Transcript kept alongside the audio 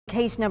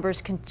Case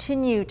numbers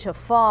continue to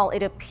fall.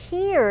 It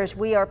appears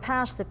we are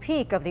past the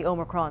peak of the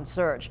Omicron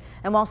surge.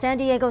 And while San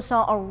Diego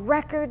saw a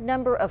record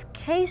number of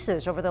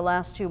cases over the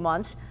last 2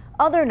 months,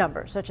 other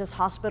numbers such as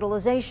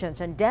hospitalizations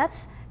and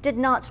deaths did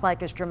not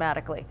spike as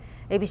dramatically.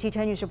 ABC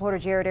 10 News reporter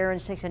Jared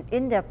Aarons takes an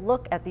in-depth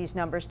look at these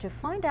numbers to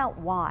find out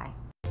why.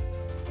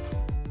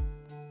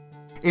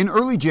 In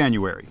early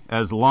January,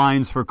 as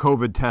lines for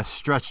COVID tests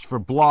stretched for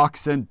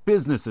blocks and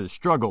businesses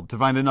struggled to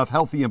find enough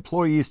healthy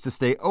employees to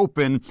stay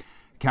open,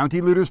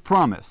 county leaders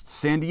promised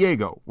San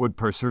Diego would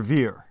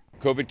persevere.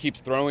 COVID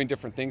keeps throwing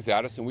different things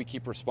at us and we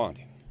keep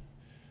responding.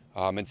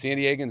 And San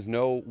Diegans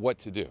know what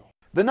to do.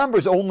 The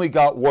numbers only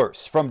got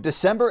worse. From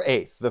December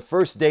 8th, the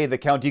first day the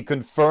county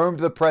confirmed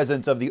the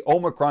presence of the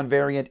Omicron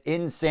variant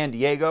in San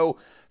Diego,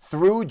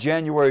 through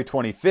January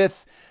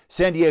 25th,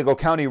 San Diego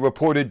County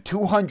reported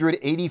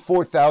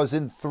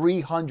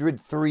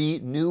 284,303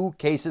 new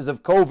cases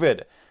of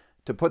COVID.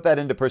 To put that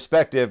into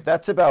perspective,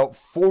 that's about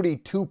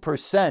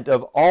 42%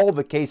 of all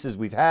the cases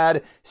we've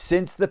had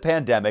since the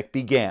pandemic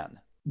began.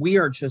 We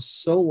are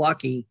just so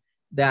lucky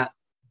that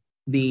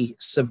the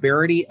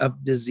severity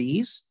of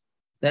disease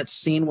that's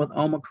seen with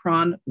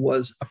Omicron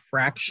was a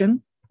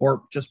fraction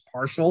or just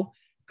partial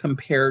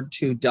compared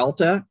to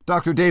Delta.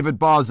 Dr. David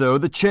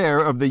Bozzo, the chair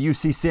of the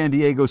UC San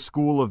Diego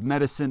School of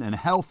Medicine and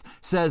Health,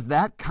 says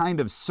that kind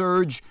of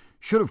surge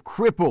should have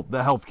crippled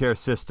the healthcare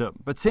system.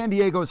 But San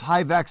Diego's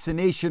high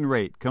vaccination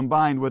rate,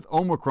 combined with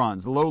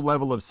Omicron's low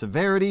level of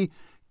severity,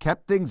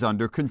 kept things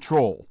under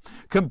control.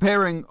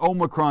 Comparing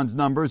Omicron's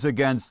numbers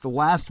against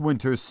last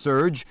winter's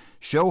surge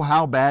show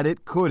how bad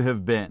it could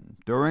have been.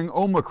 During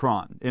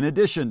Omicron, in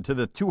addition to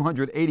the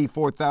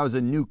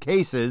 284,000 new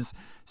cases,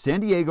 San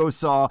Diego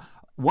saw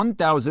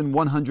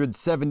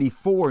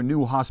 1,174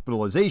 new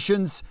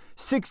hospitalizations,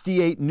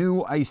 68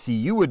 new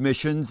ICU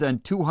admissions,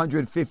 and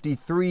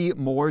 253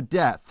 more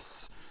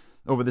deaths.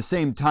 Over the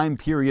same time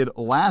period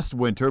last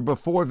winter,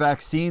 before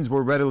vaccines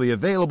were readily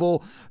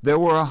available, there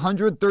were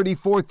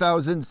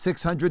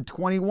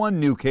 134,621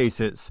 new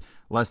cases,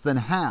 less than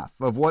half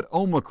of what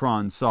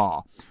Omicron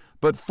saw.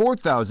 But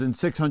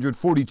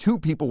 4,642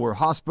 people were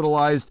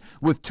hospitalized,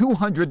 with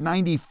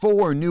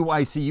 294 new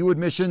ICU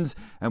admissions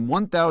and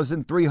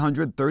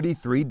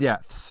 1,333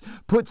 deaths.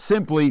 Put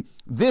simply,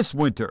 this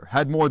winter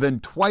had more than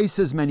twice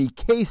as many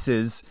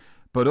cases,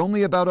 but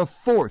only about a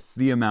fourth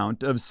the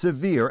amount of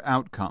severe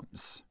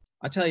outcomes.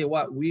 I tell you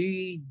what,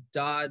 we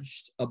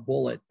dodged a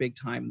bullet big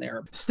time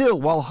there.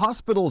 Still, while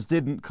hospitals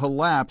didn't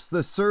collapse,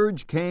 the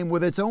surge came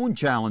with its own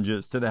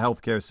challenges to the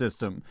healthcare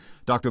system.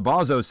 Dr.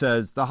 Bozzo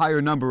says the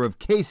higher number of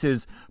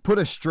cases put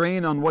a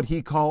strain on what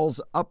he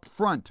calls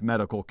upfront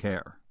medical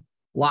care.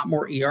 A lot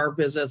more ER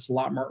visits, a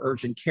lot more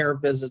urgent care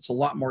visits, a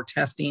lot more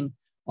testing,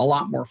 a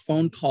lot more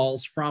phone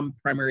calls from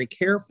primary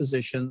care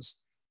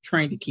physicians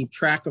trying to keep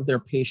track of their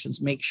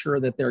patients, make sure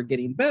that they're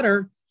getting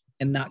better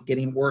and not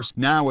getting worse.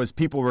 Now, as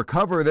people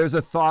recover, there's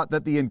a thought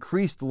that the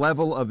increased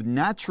level of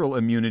natural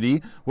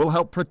immunity will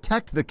help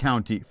protect the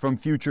county from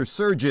future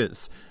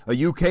surges.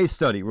 A UK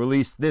study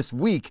released this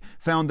week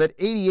found that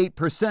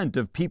 88%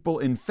 of people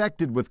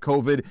infected with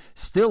COVID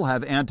still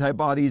have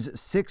antibodies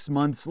 6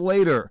 months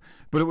later.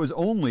 But it was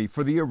only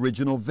for the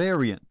original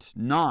variant,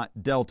 not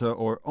Delta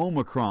or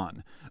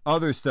Omicron.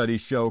 Other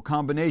studies show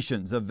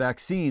combinations of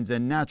vaccines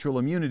and natural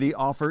immunity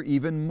offer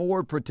even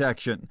more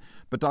protection.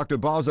 But Dr.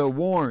 Bozzo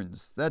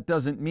warns that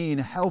doesn't mean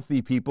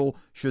healthy people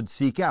should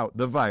seek out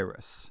the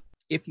virus.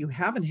 If you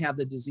haven't had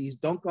the disease,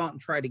 don't go out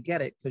and try to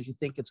get it because you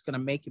think it's going to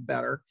make you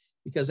better,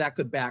 because that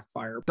could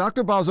backfire.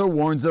 Dr. Bozzo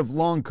warns of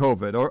long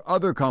COVID or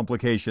other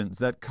complications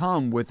that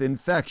come with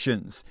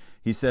infections.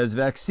 He says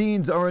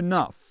vaccines are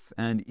enough,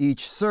 and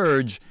each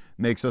surge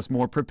makes us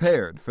more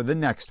prepared for the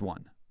next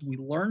one. We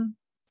learn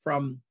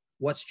from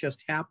what's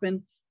just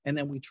happened, and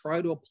then we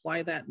try to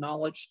apply that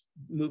knowledge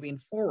moving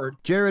forward.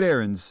 Jared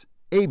Aarons,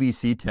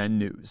 ABC 10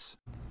 News.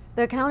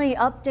 The county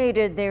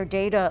updated their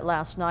data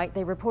last night.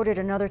 They reported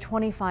another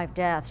 25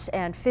 deaths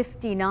and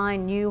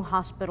 59 new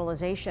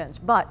hospitalizations.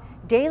 But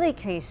daily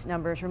case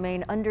numbers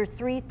remain under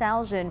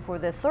 3,000 for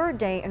the third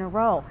day in a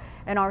row.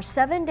 And our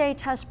 7-day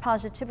test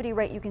positivity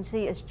rate, you can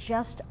see, is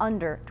just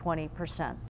under 20%.